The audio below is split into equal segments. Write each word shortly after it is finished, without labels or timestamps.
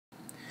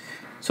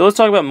So let's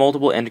talk about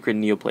multiple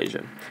endocrine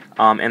neoplasia.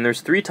 And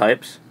there's three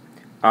types.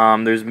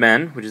 There's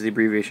MEN, which is the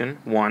abbreviation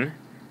 1,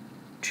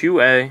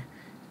 2A,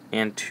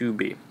 and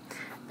 2B.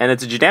 And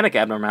it's a genetic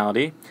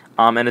abnormality,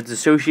 and it's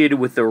associated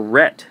with the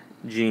RET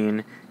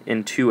gene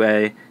in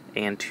 2A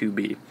and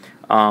 2B.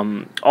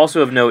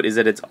 Also of note is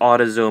that it's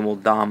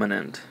autosomal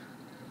dominant.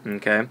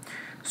 Okay,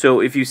 so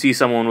if you see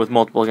someone with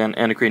multiple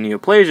endocrine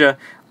neoplasia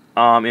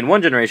in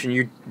one generation,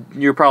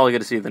 you're probably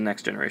going to see the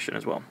next generation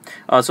as well.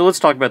 So let's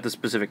talk about the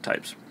specific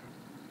types.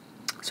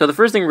 So the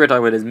first thing we're going to talk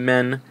about is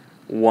MEN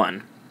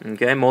 1.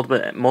 Okay,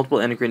 multiple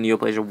endocrine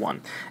neoplasia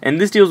 1.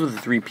 And this deals with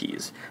the three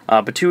Ps.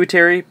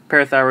 Pituitary,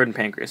 parathyroid, and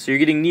pancreas. So you're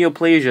getting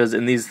neoplasias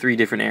in these three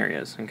different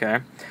areas. Okay,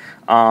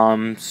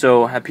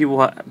 so people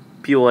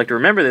like to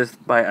remember this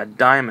by a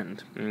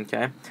diamond.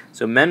 Okay,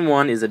 so MEN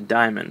 1 is a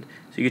diamond.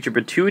 So you get your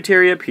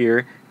pituitary up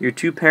here, your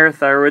two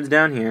parathyroids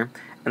down here,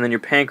 and then your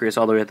pancreas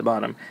all the way at the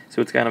bottom.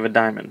 So it's kind of a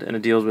diamond, and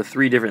it deals with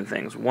three different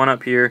things. One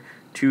up here,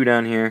 two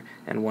down here,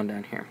 and one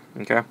down here.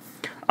 Okay,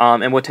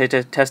 and what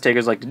test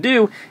takers like to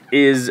do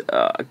is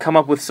come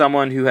up with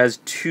someone who has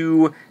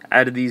two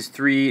out of these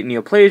three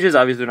neoplasias.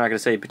 Obviously, they're not going to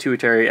say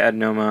pituitary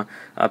adenoma,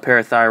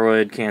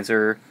 parathyroid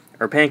cancer,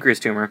 or pancreas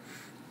tumor.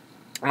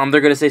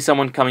 They're going to say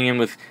someone coming in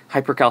with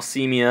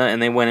hypercalcemia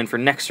and they went in for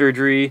neck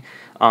surgery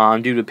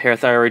due to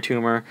parathyroid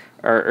tumor,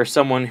 or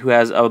someone who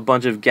has a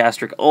bunch of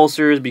gastric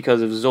ulcers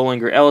because of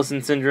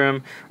Zollinger-Ellison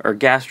syndrome or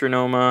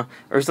gastronoma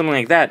or something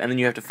like that, and then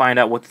you have to find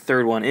out what the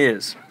third one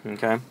is.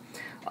 Okay,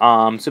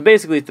 so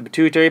basically it's the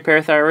pituitary,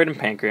 parathyroid, and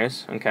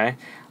pancreas. Okay,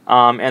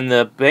 and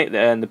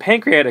the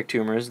pancreatic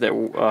tumors that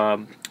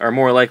are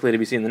more likely to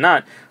be seen than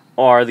not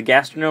are the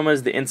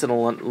gastronomas, the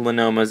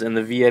insulinomas, and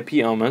the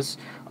VIPomas.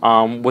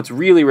 What's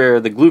really rare are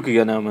the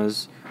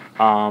glucagonomas,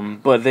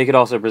 but they could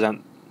also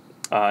present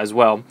as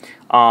well.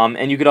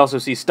 And you could also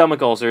see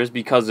stomach ulcers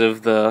because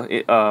of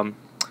the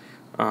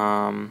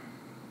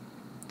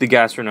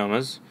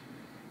gastronomas,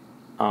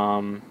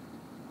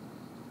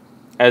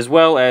 as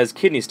well as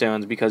kidney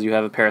stones because you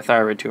have a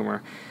parathyroid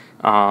tumor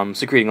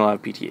secreting a lot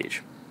of PTH.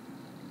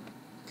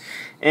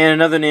 And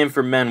another name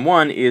for MEN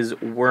 1 is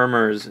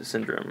Wermer's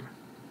syndrome.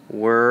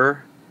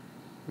 Wermer's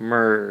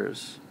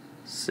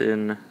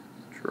syndrome.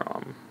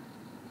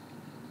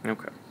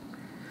 Okay.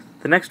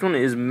 The next one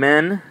is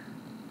MEN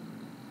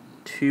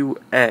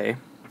 2A.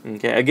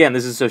 Okay. Again,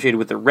 this is associated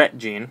with the RET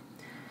gene.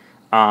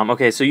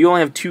 Okay, so you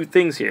only have two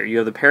things here. You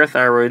have the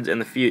parathyroids and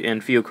the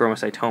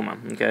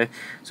pheochromocytoma. Okay.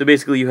 So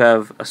basically, you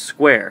have a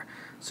square.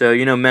 So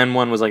you know, MEN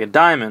 1 was like a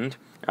diamond.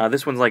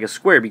 This one's like a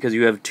square because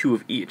you have two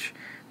of each.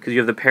 Because you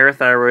have the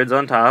parathyroids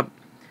on top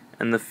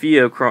and the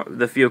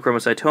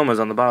pheochromocytomas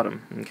on the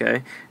bottom.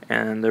 Okay,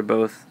 and they're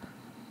both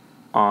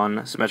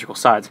on symmetrical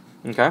sides.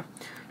 Okay.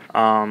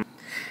 And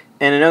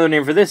another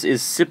name for this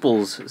is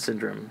Sippel's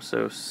syndrome.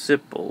 So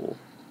Sippel.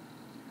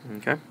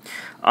 Okay.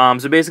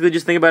 So basically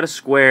just think about a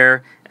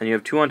square, and you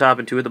have two on top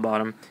and two at the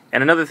bottom.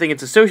 And another thing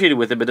it's associated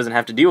with it, but doesn't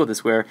have to deal with the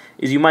square,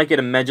 is you might get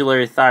a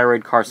medullary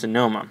thyroid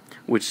carcinoma,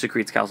 which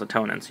secretes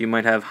calcitonin. So you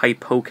might have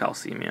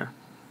hypocalcemia.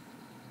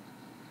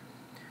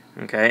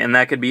 Okay, and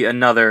that could be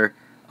another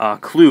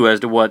clue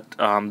as to what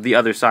the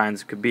other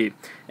signs could be.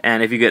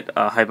 And if you get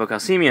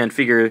hypocalcemia and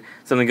figure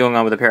something going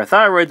on with the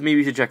parathyroids, maybe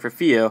you should check for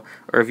pheo.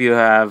 Or if you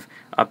have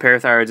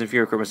parathyroids and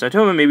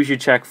pheochromocytoma, maybe you should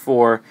check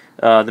for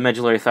the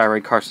medullary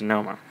thyroid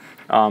carcinoma.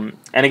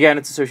 And again,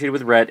 it's associated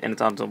with RET, and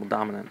it's autosomal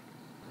dominant.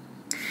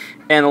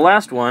 And the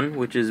last one,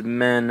 which is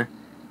MEN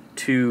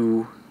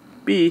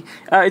 2B,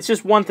 it's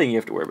just one thing you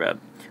have to worry about.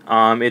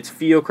 It's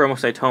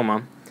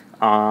pheochromocytoma.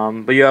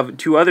 But you have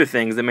two other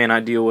things that may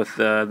not deal with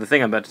the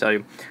thing I'm about to tell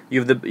you.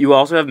 You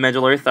also have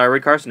medullary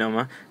thyroid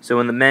carcinoma. So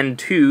in the MEN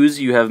 2s,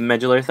 you have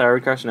medullary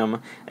thyroid carcinoma,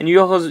 and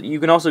you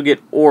can also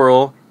get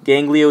oral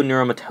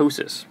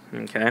ganglioneuromatosis.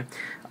 Okay,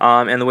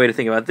 and the way to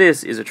think about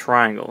this is a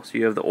triangle. So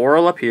you have the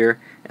oral up here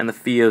and the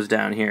pheos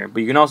down here, but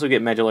you can also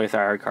get medullary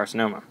thyroid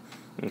carcinoma.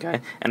 Okay,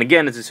 and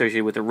again, it's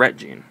associated with the RET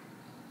gene.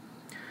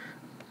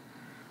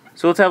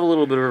 So let's have a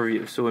little bit of a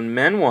review. So in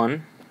MEN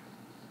 1,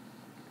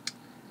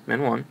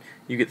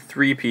 you get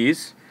three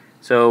Ps,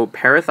 so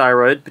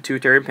parathyroid,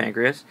 pituitary, and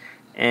pancreas,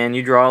 and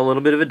you draw a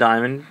little bit of a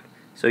diamond.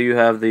 So you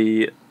have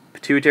the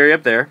pituitary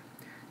up there,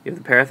 you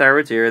have the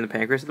parathyroids here, and the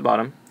pancreas at the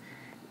bottom.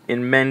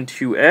 In MEN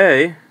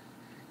 2A,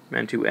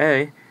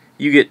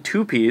 you get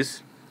two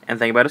Ps, and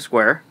think about a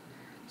square.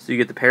 So you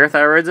get the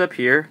parathyroids up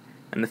here,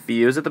 and the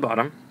pheos at the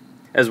bottom,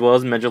 as well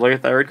as medullary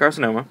thyroid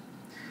carcinoma.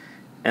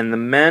 And the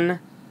MEN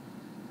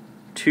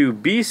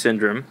 2B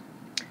syndrome,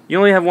 you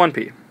only have one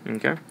P,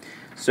 okay?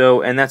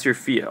 So, and that's your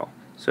pheo.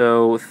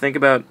 So think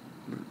about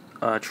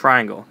a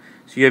triangle.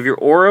 So you have your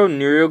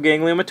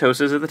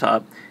oroneogangliomatosis at the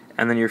top,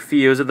 and then your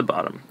pheos at the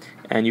bottom.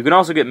 And you can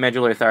also get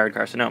medullary thyroid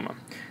carcinoma.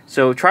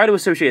 So try to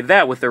associate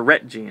that with the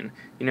RET gene.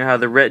 You know how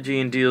the RET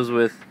gene deals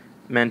with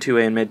MEN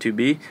 2A and MEN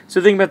 2B?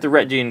 So think about the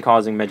RET gene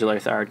causing medullary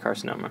thyroid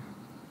carcinoma.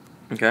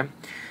 Okay?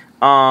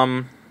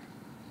 Some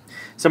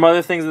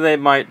other things that they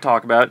might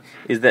talk about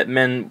is that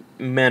MEN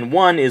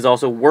 1 is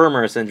also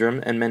Wermer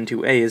syndrome, and MEN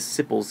 2A is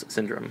Sippel's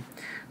syndrome.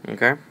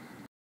 Okay?